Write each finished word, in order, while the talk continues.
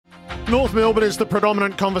North Melbourne is the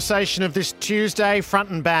predominant conversation of this Tuesday, front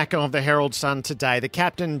and back of the Herald Sun today. The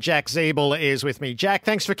captain, Jack Ziebell, is with me. Jack,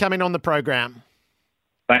 thanks for coming on the program.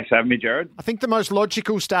 Thanks for having me, Jared. I think the most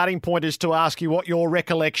logical starting point is to ask you what your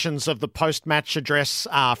recollections of the post-match address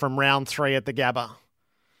are from round 3 at the Gabba.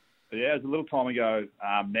 Yeah, it was a little time ago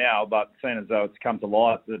now, but seeing as though it's come to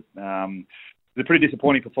light that it was a pretty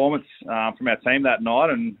disappointing performance from our team that night.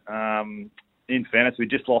 And in fairness, we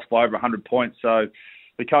just lost by over 100 points. So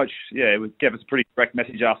the coach, gave us a pretty direct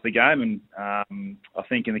message after the game. And I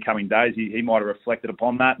think in the coming days, he might have reflected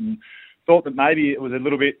upon that and thought that maybe it was a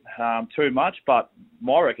little bit too much. But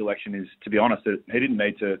my recollection is, to be honest, that he didn't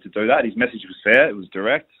need to do that. His message was fair. It was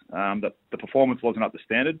direct. That the performance wasn't up to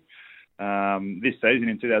standard. This season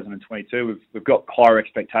in 2022, we've got higher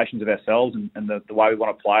expectations of ourselves and the way we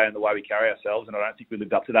want to play and the way we carry ourselves, and I don't think we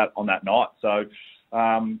lived up to that on that night. So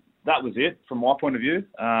that was it from my point of view.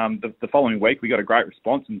 The following week, we got a great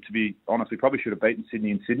response, and to be honest, we probably should have beaten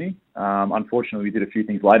Sydney in Sydney. Unfortunately, we did a few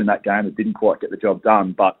things late in that game that didn't quite get the job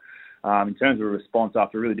done, but in terms of a response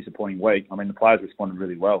after a really disappointing week, I mean, the players responded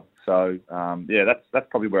really well. So, that's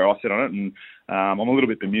probably where I sit on it. And I'm a little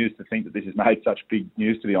bit bemused to think that this has made such big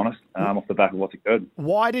news, to be honest, off the back of what's occurred.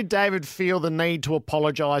 Why did David feel the need to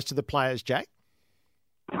apologise to the players, Jack?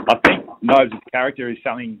 I think Noves' character is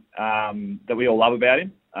something that we all love about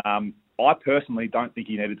him. I personally don't think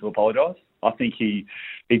he needed to apologise. I think he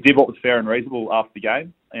did what was fair and reasonable after the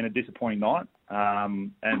game in a disappointing night.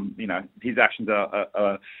 And, you know, his actions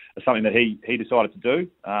are something that he decided to do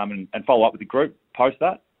and follow up with the group post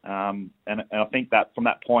that. And I think that from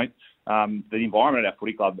that point, the environment at our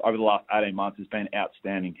footy club over the last 18 months has been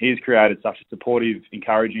outstanding. He has created such a supportive,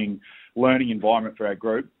 encouraging, learning environment for our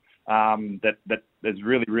group that has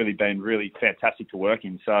really, really been really fantastic to work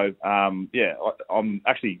in. So, I'm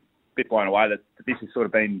actually a bit blown away that this has sort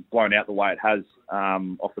of been blown out the way it has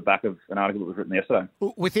off the back of an article that was written yesterday.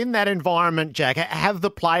 Within that environment, Jack, have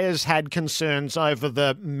the players had concerns over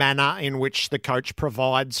the manner in which the coach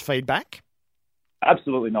provides feedback?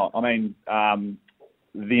 Absolutely not. I mean,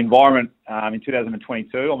 the environment in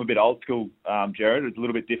 2022, I'm a bit old school, Jared. It's a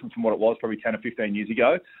little bit different from what it was probably 10 or 15 years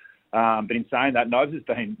ago. But in saying that, Noves has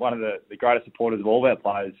been one of the greatest supporters of all of our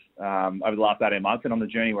players over the last 18 months and on the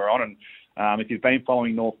journey we're on. And if you've been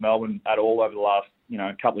following North Melbourne at all over the last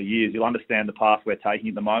couple of years, you'll understand the path we're taking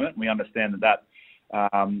at the moment. We understand that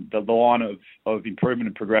the line of improvement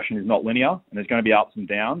and progression is not linear, and there's going to be ups and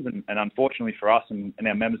downs. And unfortunately for us and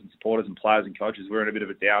our members and supporters and players and coaches, we're in a bit of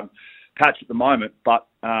a down patch at the moment. But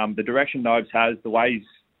the direction Noves has, the way he's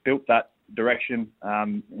built that direction,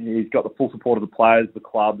 he's got the full support of the players, the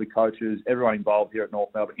club, the coaches, everyone involved here at North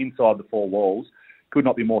Melbourne inside the four walls. Could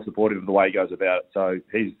not be more supportive of the way he goes about it. So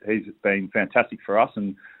he's been fantastic for us,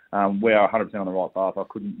 and we are 100% on the right path. I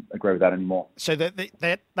couldn't agree with that anymore. So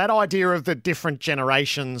that idea of the different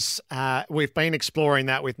generations, we've been exploring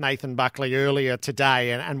that with Nathan Buckley earlier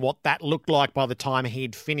today, and what that looked like by the time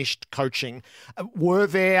he'd finished coaching. Were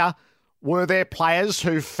there players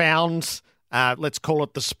who found, let's call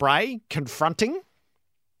it the spray, confronting?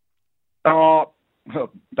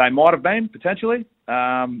 They might have been, potentially.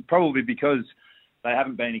 Probably because they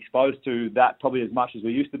haven't been exposed to that probably as much as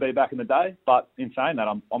we used to be back in the day. But in saying that,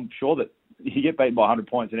 I'm sure that if you get beaten by 100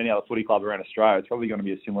 points in any other footy club around Australia, it's probably going to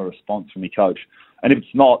be a similar response from your coach. And if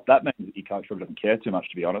it's not, that means that your coach probably doesn't care too much,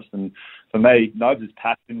 to be honest. And for me, Noves'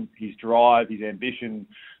 passion, his drive, his ambition,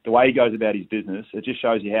 the way he goes about his business, it just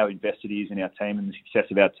shows you how invested he is in our team and the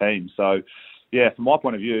success of our team. So, yeah, from my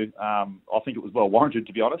point of view, I think it was well warranted,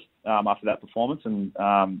 to be honest, after that performance. And,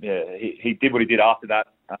 he did what he did after that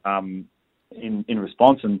in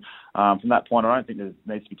response. And from that point, I don't think there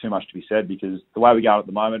needs to be too much to be said, because the way we go at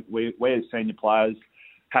the moment, we as senior players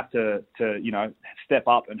have to step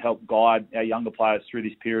up and help guide our younger players through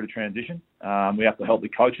this period of transition. We have to help the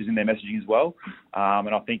coaches in their messaging as well.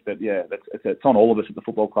 And I think that, it's on all of us at the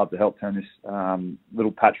football club to help turn this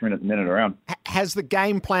little patch we're in at the minute around. Has the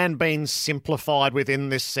game plan been simplified within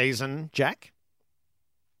this season, Jack?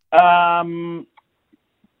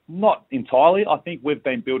 Not entirely. I think we've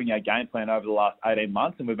been building our game plan over the last 18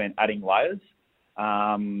 months, and we've been adding layers.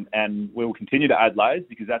 And we will continue to add layers,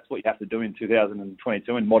 because that's what you have to do in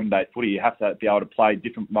 2022 in modern day footy. You have to be able to play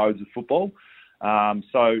different modes of football.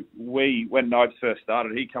 So when Noves first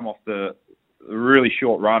started, he come off the really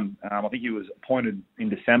short run. I think he was appointed in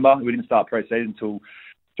December. We didn't start pre-season until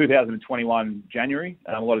 2021 January,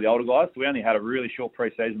 a lot of the older guys. So we only had a really short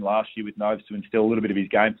pre-season last year with Noves to instill a little bit of his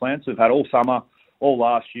game plan. So we've had all summer, all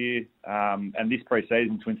last year, and this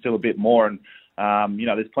pre-season to instill a bit more. And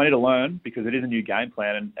There's plenty to learn because it is a new game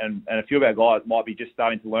plan, and a few of our guys might be just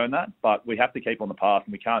starting to learn that, but we have to keep on the path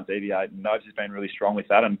and we can't deviate. And Noves has been really strong with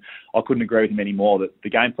that, and I couldn't agree with him any more that the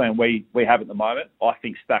game plan we have at the moment, I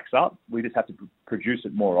think, stacks up. We just have to produce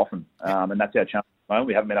it more often, and that's our challenge.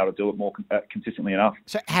 We haven't been able to do it more consistently enough.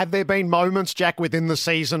 So have there been moments, Jack, within the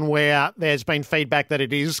season where there's been feedback that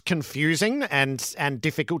it is confusing and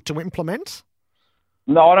difficult to implement?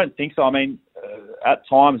 No, I don't think so. I mean, at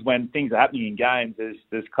times when things are happening in games,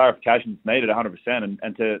 there's clarifications needed 100%,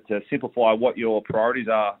 and to simplify what your priorities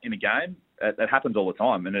are in a game, that happens all the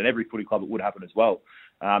time, and at every footy club it would happen as well.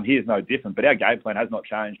 Here's no different, but our game plan has not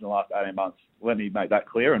changed in the last 18 months. Let me make that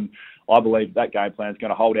clear, and I believe that game plan is going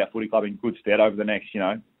to hold our footy club in good stead over the next,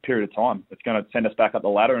 period of time. It's going to send us back up the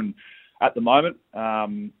ladder, and at the moment,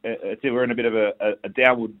 we're in a bit of a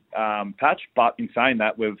downward patch. But in saying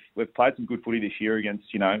that, we've played some good footy this year against,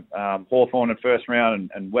 Hawthorn in first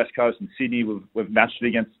round and West Coast and Sydney. We've matched it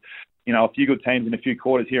against, a few good teams in a few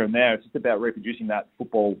quarters here and there. It's just about reproducing that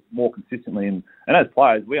football more consistently. And as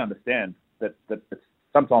players, we understand that it's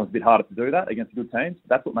sometimes a bit harder to do that against good teams.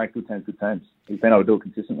 That's what makes good teams good teams. We've been able to do it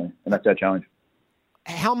consistently, and that's our challenge.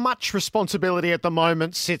 How much responsibility at the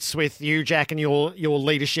moment sits with you, Jack, and your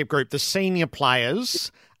leadership group, the senior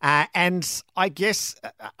players? And I guess,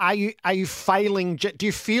 are you failing? Do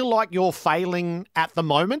you feel like you're failing at the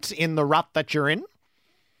moment in the rut that you're in?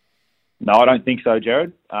 No, I don't think so,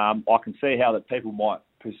 Jared. I can see how that people might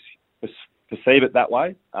perceive it that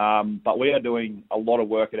way. But we are doing a lot of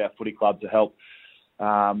work at our footy club to help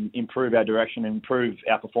improve our direction, improve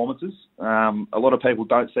our performances. A lot of people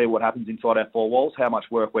don't see what happens inside our four walls, how much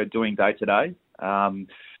work we're doing day to day.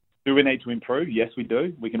 Do we need to improve? Yes, we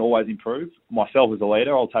do. We can always improve. Myself as a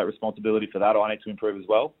leader, I'll take responsibility for that. I need to improve as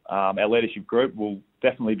well. Our leadership group will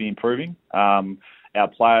definitely be improving. Our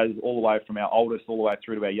players, all the way from our oldest all the way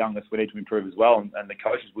through to our youngest, we need to improve as well. And the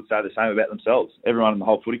coaches would say the same about themselves. Everyone in the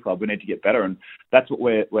whole footy club, we need to get better. And that's what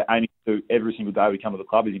we're aiming to do every single day we come to the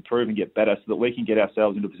club, is improve and get better so that we can get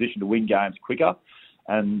ourselves into a position to win games quicker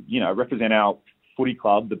and, represent our footy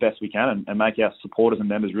club the best we can and make our supporters and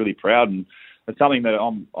members really proud. And it's something that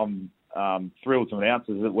I'm thrilled to announce,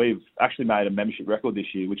 is that we've actually made a membership record this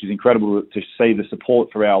year, which is incredible to see. The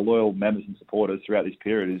support for our loyal members and supporters throughout this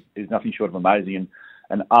period is nothing short of amazing.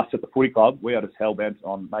 And us at the footy club, we are just hell-bent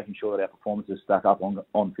on making sure that our performances stack up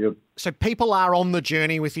on field. So people are on the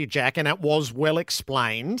journey with you, Jack, and it was well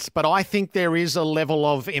explained. But I think there is a level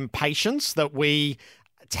of impatience that we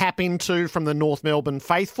tap into from the North Melbourne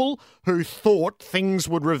faithful, who thought things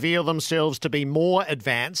would reveal themselves to be more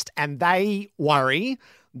advanced, and they worry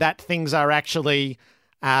that things are actually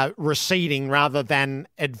receding rather than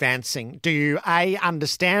advancing. Do you, A,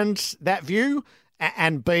 understand that view,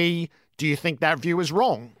 and B, do you think that view is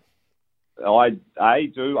wrong? I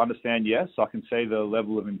do understand, yes. I can see the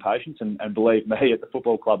level of impatience, and believe me, at the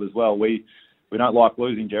football club as well, we don't like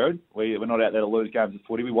losing, Jared. We're not out there to lose games of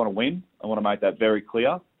footy. We want to win. I want to make that very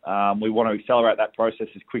clear. We want to accelerate that process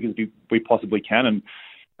as quick as we possibly can.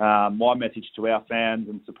 And my message to our fans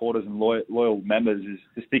and supporters and loyal members is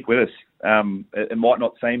to stick with us. It might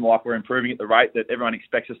not seem like we're improving at the rate that everyone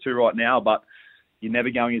expects us to right now, but you're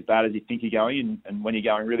never going as bad as you think you're going, and when you're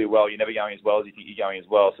going really well, you're never going as well as you think you're going as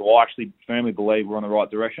well. So I actually firmly believe we're on the right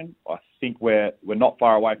direction. I think we're not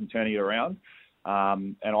far away from turning it around,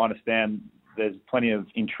 and I understand there's plenty of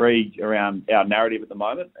intrigue around our narrative at the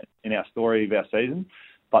moment in our story of our season,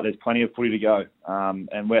 but there's plenty of footy to go,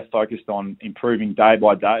 and we're focused on improving day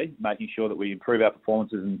by day, making sure that we improve our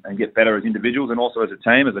performances and get better as individuals and also as a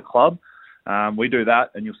team, as a club. We do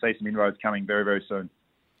that, and you'll see some inroads coming very, very soon.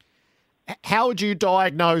 How would you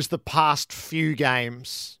diagnose the past few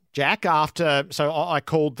games, Jack? So I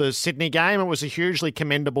called the Sydney game. It was a hugely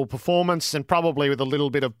commendable performance, and probably with a little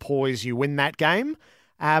bit of poise, you win that game.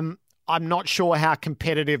 I'm not sure how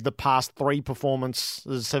competitive the past three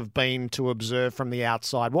performances have been to observe from the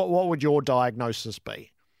outside. What would your diagnosis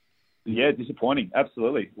be? Yeah, disappointing.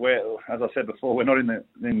 Absolutely. As I said before, we're not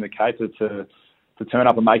in the caper to turn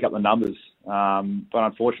up and make up the numbers. But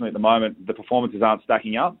unfortunately, at the moment, the performances aren't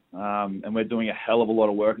stacking up, and we're doing a hell of a lot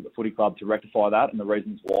of work at the footy club to rectify that and the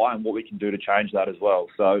reasons why and what we can do to change that as well.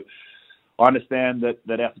 So I understand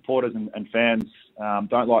that our supporters and fans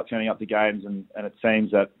don't like turning up to games, and it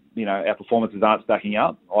seems that our performances aren't stacking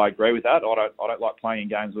up. I agree with that. I don't like playing in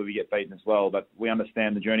games where we get beaten as well. But we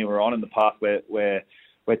understand the journey we're on and the path we're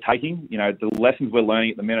taking. The lessons we're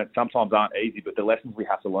learning at the minute sometimes aren't easy, but the lessons we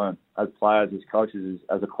have to learn as players, as coaches,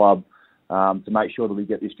 as a club, to make sure that we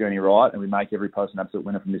get this journey right and we make every person an absolute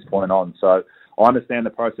winner from this point on. So I understand the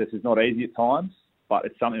process is not easy at times, but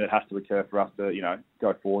it's something that has to occur for us to,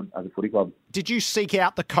 go forward as a footy club. Did you seek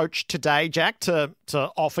out the coach today, Jack, to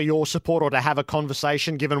offer your support or to have a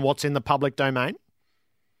conversation given what's in the public domain?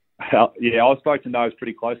 Yeah, I spoke to Nobes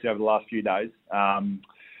pretty closely over the last few days.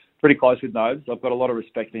 Pretty close with Nobes. I've got a lot of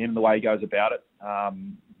respect for him, the way he goes about it.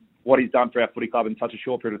 What he's done for our footy club in such a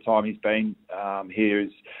short period of time he's been here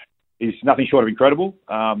is nothing short of incredible.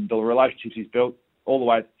 The relationships he's built all the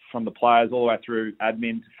way from the players, all the way through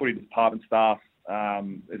admin to footy department staff,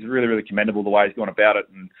 it's really, really commendable the way he's gone about it.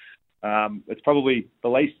 And it's probably the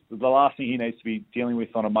last thing he needs to be dealing with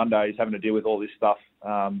on a Monday is having to deal with all this stuff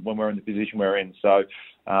when we're in the position we're in. So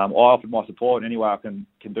I offered my support in any way I can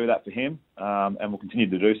do that for him, and will continue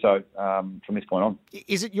to do so from this point on.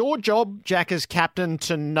 Is it your job, Jack, as captain,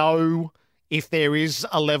 to know if there is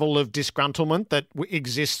a level of disgruntlement that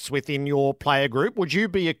exists within your player group? Would you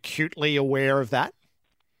be acutely aware of that?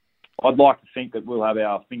 I'd like to think that we'll have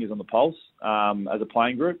our fingers on the pulse as a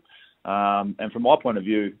playing group. And from my point of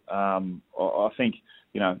view, I think,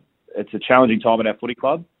 it's a challenging time at our footy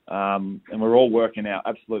club, and we're all working our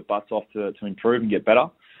absolute butts off to improve and get better.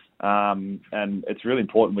 And it's really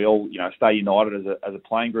important we all, stay united as a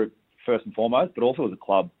playing group first and foremost, but also as a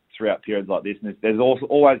club throughout periods like this. And there's also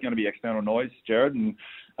always going to be external noise, Jared, and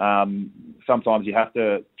sometimes you have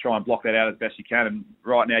to try and block that out as best you can. And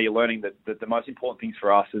right now you're learning that the most important things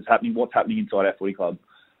for us is what's happening inside our footy club.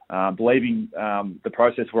 Believing the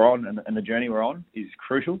process we're on and the journey we're on is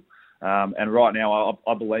crucial. And right now,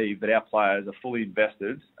 I believe that our players are fully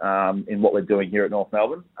invested in what we're doing here at North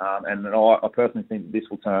Melbourne. And I personally think this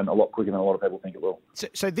will turn a lot quicker than a lot of people think it will.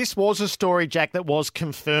 So this was a story, Jack, that was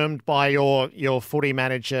confirmed by your footy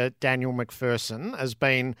manager, Daniel McPherson, as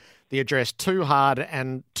being the address too hard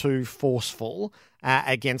and too forceful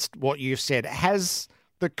against what you've said. Has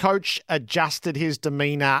the coach adjusted his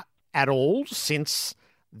demeanour at all since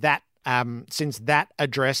that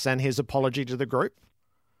address and his apology to the group?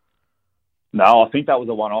 No, I think that was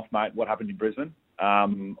a one-off, mate, what happened in Brisbane.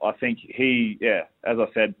 I think as I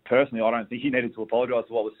said, personally, I don't think he needed to apologise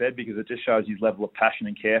for what was said because it just shows his level of passion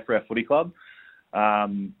and care for our footy club.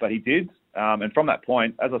 But he did. And from that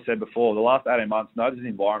point, as I said before, the last 18 months, notice the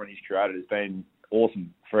environment he's created has been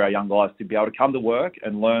awesome for our young guys to be able to come to work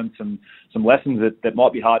and learn some lessons that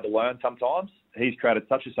might be hard to learn sometimes. He's created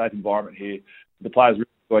such a safe environment here. The players really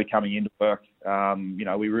enjoy coming into work.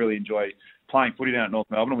 We really enjoy playing footy down at North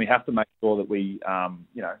Melbourne, and we have to make sure that we,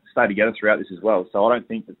 stay together throughout this as well. So I don't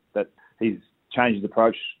think that he's changed his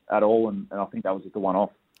approach at all, and I think that was just a one-off.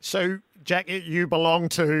 So, Jack, you belong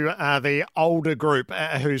to the older group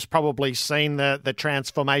who's probably seen the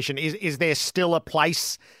transformation. Is there still a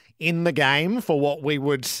place in the game for what we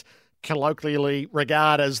would colloquially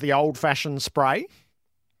regard as the old-fashioned spray?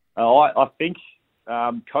 I think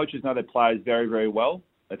coaches know their players very, very well.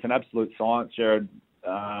 It's an absolute science, Jared,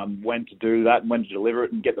 when to do that and when to deliver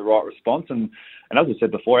it and get the right response. And as I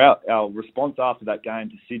said before, our response after that game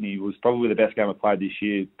to Sydney was probably the best game I played this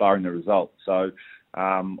year, barring the result. So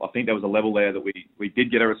I think there was a level there that we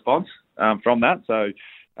did get a response from that. So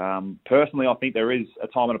personally, I think there is a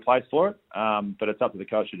time and a place for it, but it's up to the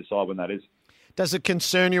coach to decide when that is. Does it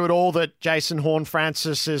concern you at all that Jason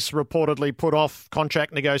Horne-Francis has reportedly put off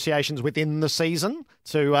contract negotiations within the season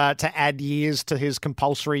to add years to his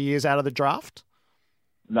compulsory years out of the draft?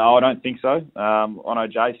 No, I don't think so. I know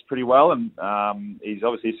Jace pretty well, and he's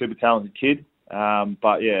obviously a super talented kid.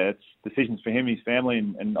 But yeah, it's decisions for him, his family,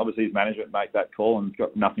 and obviously his management make that call, and it's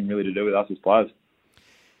got nothing really to do with us as players.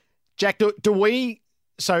 Jack, do we...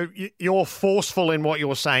 So you're forceful in what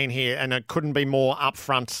you're saying here, and it couldn't be more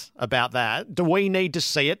upfront about that. Do we need to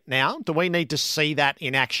see it now? Do we need to see that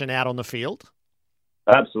in action out on the field?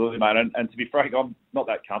 Absolutely, mate. And to be frank, I'm not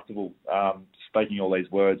that comfortable speaking all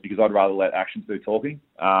these words because I'd rather let actions do talking.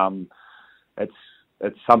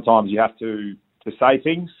 It's sometimes you have to say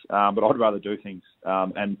things, but I'd rather do things.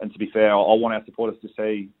 And to be fair, I want our supporters to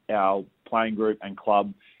see our playing group and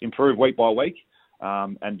club improve week by week,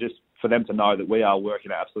 and just for them to know that we are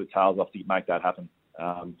working our absolute tails off to make that happen.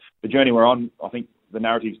 The journey we're on, I think the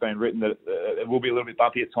narrative's been written that it will be a little bit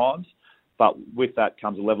bumpy at times, but with that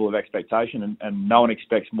comes a level of expectation, and no one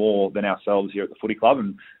expects more than ourselves here at the footy club,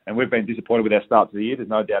 and we've been disappointed with our start to the year. There's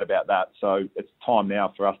no doubt about that. So it's time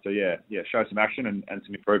now for us to show some action and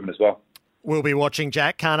some improvement as well. We'll be watching,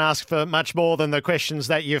 Jack. Can't ask for much more than the questions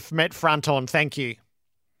that you've met front on. Thank you.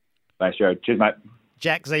 Thanks, Jared. Cheers, mate.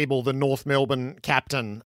 Jack Ziebell, the North Melbourne captain.